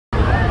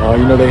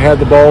You know, they had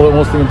the ball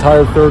almost the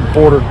entire third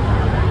quarter,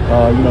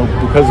 you know,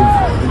 because of,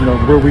 you know,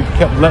 where we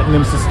kept letting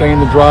them sustain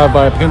the drive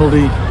by a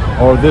penalty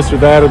or this or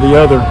that or the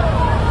other.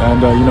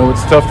 And, you know,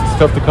 it's tough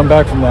to come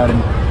back from that. And,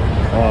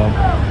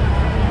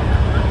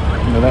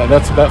 you know,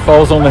 that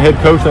falls on the head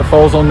coach, that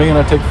falls on me, and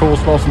I take full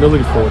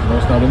responsibility for it. You know,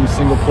 it's not any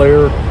single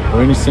player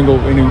or any single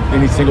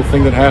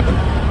thing that happened.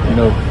 You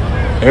know,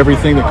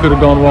 everything that could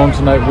have gone wrong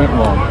tonight went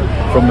wrong,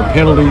 from the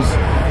penalties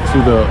to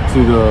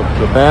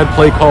the bad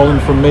play calling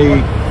from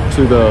me,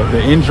 to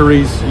the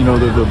injuries, you know,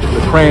 the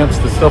cramps,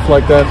 the stuff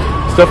like that,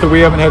 stuff that we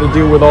haven't had to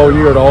deal with all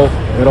year at all.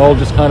 It all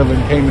just kind of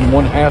came in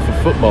one half of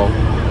football,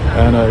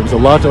 and it was a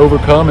lot to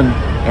overcome,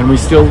 and we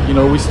still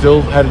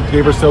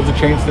gave ourselves a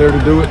chance there to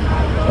do it,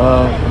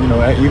 you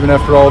know, even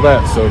after all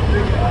that. So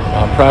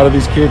I'm proud of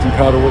these kids and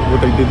proud of what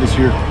they did this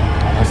year.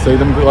 I say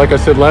them, like I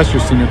said last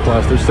year's senior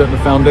class, they're setting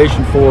the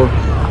foundation for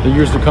the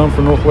years to come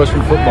for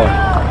Northwestern football.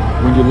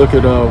 When you look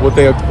at what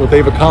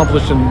they've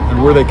accomplished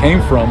and where they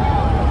came from,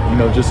 you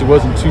know, just it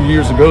wasn't 2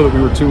 years ago that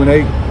we were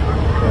 2-8,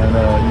 and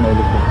you know,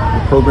 the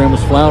program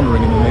was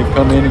floundering, and then they've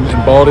come in and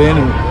bought in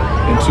and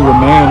to a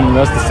man. And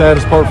that's the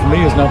saddest part for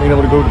me, is not being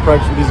able to go to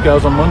practice with these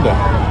guys on Monday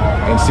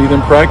and see them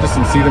practice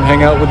and see them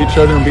hang out with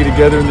each other and be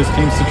together in this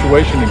team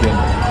situation again.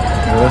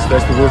 You know,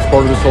 that's the worst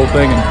part of this whole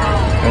thing.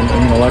 And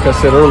you know, like I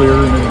said earlier,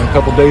 in a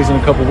couple of days, in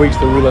a couple of weeks,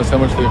 they'll realize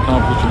how much they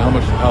accomplished and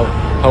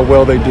how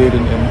well they did,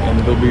 and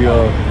they'll be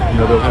you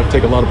know, they'll have to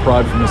take a lot of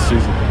pride from this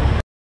season.